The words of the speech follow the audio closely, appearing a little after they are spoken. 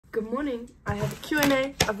Good morning. I have a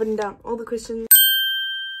Q&A. I've written down all the questions.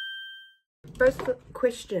 First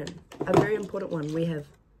question, a very important one. We have,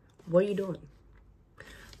 what are you doing?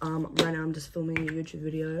 Right now I'm just filming a YouTube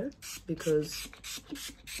video because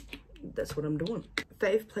that's what I'm doing.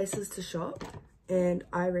 Fave places to shop, and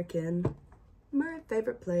I reckon my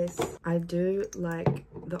favorite place, I do like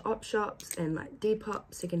the op shops and like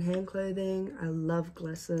Depop, secondhand clothing. I love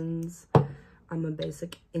Glassons. I'm a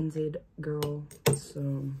basic NZ girl,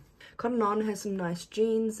 so Cotton On has some nice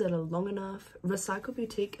jeans that are long enough. Recycle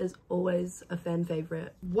Boutique is always a fan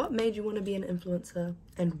favorite. What made you want to be an influencer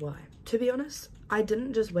and why? To be honest, I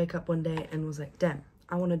didn't just wake up one day and was like, damn,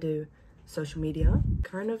 I want to do social media.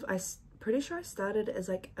 Pretty sure I started as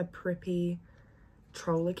like a preppy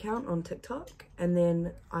troll account on TikTok, and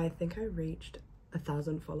then I think I reached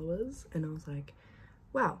 1,000 followers, and I was like,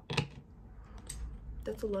 wow,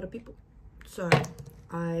 that's a lot of people. So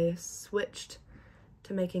I switched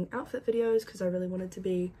to making outfit videos because I really wanted to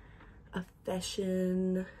be a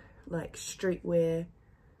fashion, like streetwear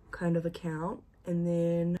kind of account. And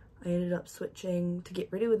then I ended up switching to Get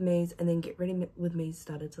Ready With Me's, and then Get Ready With Me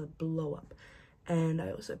started to blow up. And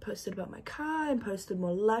I also posted about my car and posted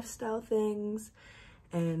more lifestyle things,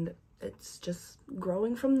 and it's just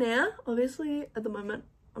growing from there. Obviously at the moment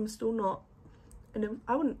I'm still not I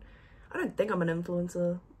don't think I'm an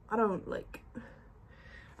influencer. I don't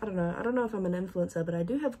know if I'm an influencer, but I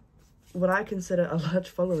do have what I consider a large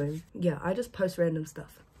following. Yeah, I just post random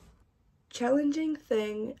stuff. Challenging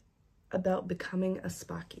thing about becoming a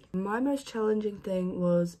Sparky. My most challenging thing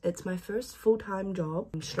was, it's my first full-time job.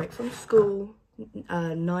 I'm straight from school,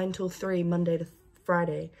 9 till 3 Monday to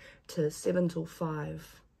Friday, to 7 till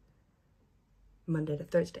 5 Monday to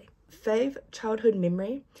Thursday. Fave childhood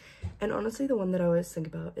memory, and honestly the one that I always think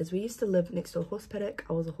about, is we used to live next to a horse paddock.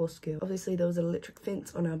 I was a horse girl. Obviously there was an electric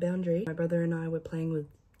fence on our boundary. My brother and I were playing with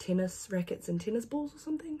tennis rackets and tennis balls or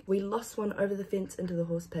something. We lost one over the fence into the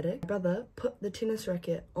horse paddock. My brother put the tennis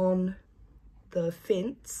racket on the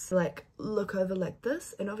fence, like look over like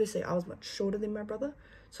this, and obviously I was much shorter than my brother,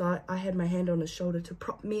 so I had my hand on his shoulder to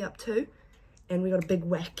prop me up too, and we got a big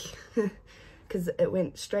whack because it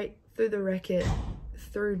went straight through the racket,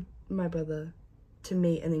 through my brother to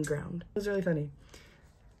me, and then ground. It was really funny.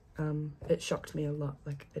 It shocked me a lot,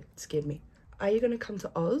 like it scared me. Are you gonna come to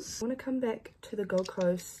Oz? I want to come back to the Gold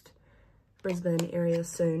Coast, Brisbane area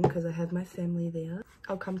soon because I have my family there.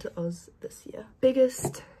 I'll come to Oz this year.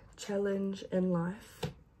 Biggest challenge in life.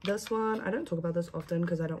 This one, I don't talk about this often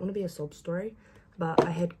because I don't want to be a sob story, but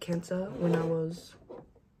I had cancer when I was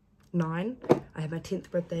 9. I had my 10th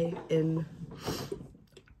birthday in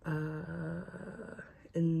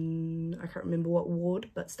I can't remember what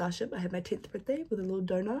ward, but Starship. I had my 10th birthday with a little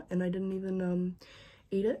donut, and I didn't even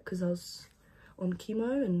eat it because I was on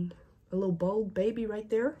chemo, and a little bald baby right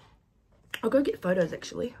there. I'll go get photos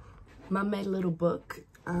actually. Mum made a little book.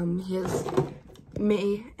 Here's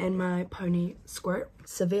me and my pony Squirt.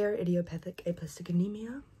 Severe idiopathic aplastic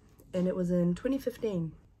anemia, and it was in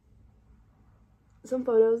 2015. Some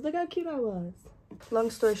photos, look how cute I was.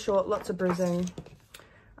 Long story short, lots of bruising,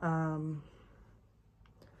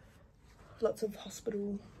 lots of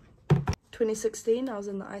hospital. 2016, I was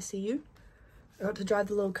in the ICU. I got to drive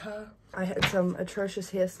the little car. I had some atrocious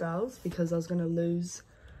hairstyles because I was gonna lose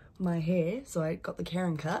my hair, so I got the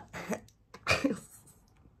Karen cut.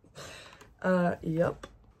 Yep,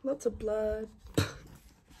 lots of blood.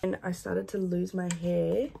 And I started to lose my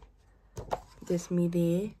hair. There's me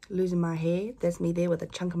there, losing my hair. That's me there with a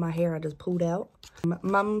chunk of my hair I just pulled out.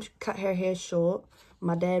 Mum cut her hair short.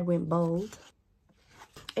 My dad went bald.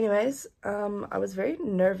 Anyways, I was very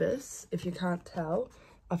nervous, if you can't tell.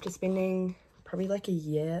 After spending probably like a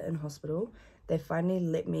year in hospital, they finally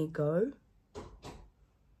let me go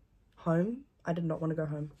home. I did not want to go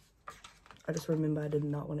home. I just remember I did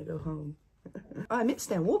not want to go home. Oh, I met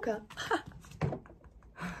Stan Walker.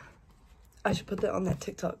 I should put that on that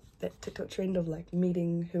TikTok trend of like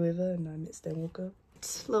meeting whoever, and I met Stan Walker.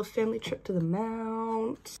 It's a little family trip to the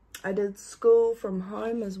Mount. I did school from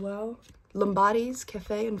home as well. Lombardi's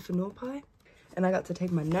Cafe in Whenuapai. And I got to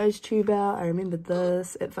take my nose tube out. I remember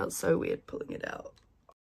this. It felt so weird pulling it out.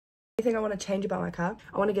 Anything I want to change about my car?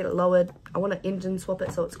 I want to get it lowered. I want to engine swap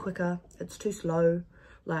it so it's quicker. It's too slow.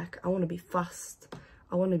 Like, I want to be fast.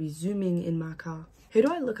 I want to be zooming in my car. Who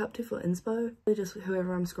do I look up to for inspo? Just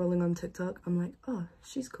whoever I'm scrolling on TikTok. I'm like, oh,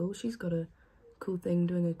 she's cool. She's got a cool thing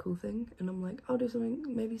doing a cool thing. And I'm like, I'll do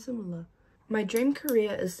something maybe similar. My dream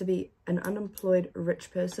career is to be an unemployed rich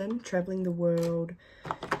person, traveling the world,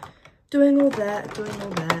 doing all that.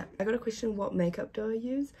 I got a question, what makeup do I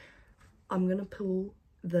use? I'm gonna pull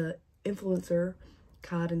the influencer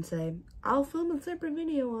card and say, I'll film a separate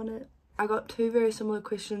video on it. I got 2 very similar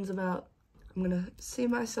questions about, I'm gonna see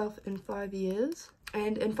myself in 5 years.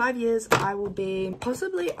 And in 5 years, I will be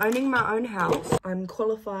possibly owning my own house. I'm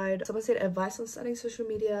qualified. Someone said advice on starting social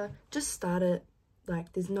media. Just start it.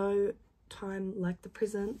 Like, there's no time like the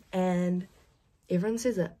present. And everyone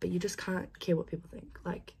says it, but you just can't care what people think.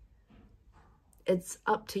 Like, it's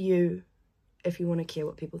up to you if you want to care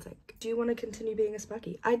what people think. Do you want to continue being a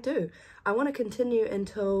Sparky? I do. I want to continue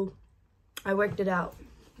until I worked it out.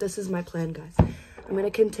 This is my plan, guys. I'm going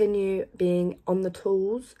to continue being on the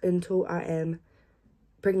tools until I am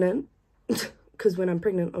pregnant. Because when I'm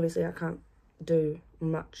pregnant, obviously I can't do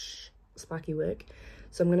much Sparky work.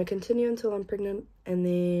 So I'm going to continue until I'm pregnant. And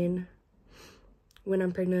then when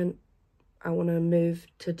I'm pregnant, I want to move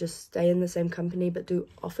to just stay in the same company but do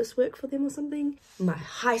office work for them or something. My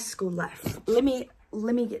high school life. Let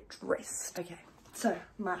me get dressed. Okay, so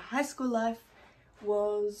my high school life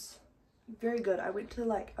was very good. I went to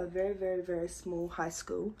like a very small high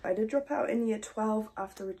school. I did drop out in year 12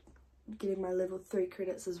 after getting my level 3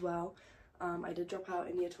 credits as well. I did drop out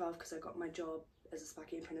in year 12 because I got my job as a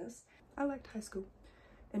Sparky apprentice. I liked high school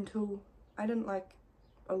until I didn't like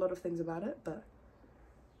a lot of things about it, but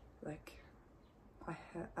like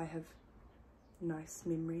I have nice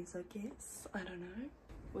memories, I guess. I don't know.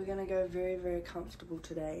 We're gonna go very comfortable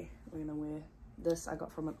today. We're gonna wear this I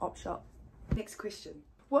got from an op shop. Next question.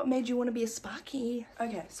 What made you want to be a Sparky?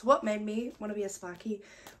 Okay, so what made me want to be a Sparky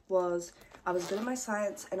was I was good at my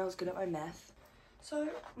science and I was good at my math. So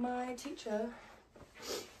my teacher,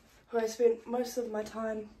 who I spent most of my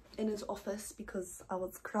time in his office because I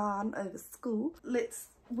was crying over school, let's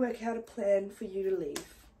work out a plan for you to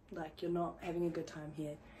leave. Like, you're not having a good time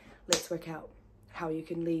here. Let's work out how you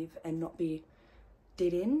can leave and not be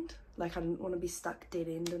dead end. Like, I didn't want to be stuck dead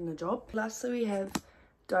end in the job. Lastly, we have,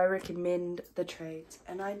 do I recommend the trades?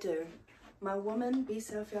 And I do. My woman, be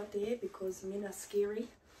safe out there because men are scary.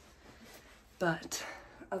 But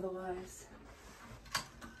otherwise,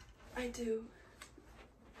 I do.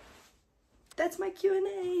 That's my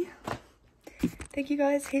Q&A. Thank you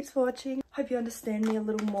guys heaps for watching. Hope you understand me a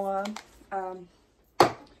little more.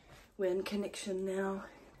 We're in connection now.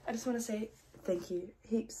 I just want to say thank you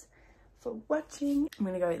heaps for watching. I'm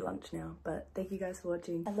gonna go eat lunch now, but thank you guys for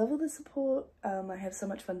watching. I love all the support. I have so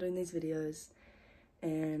much fun doing these videos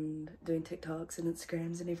and doing TikToks and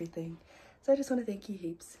Instagrams and everything. So I just want to thank you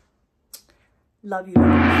heaps. Love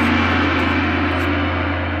you.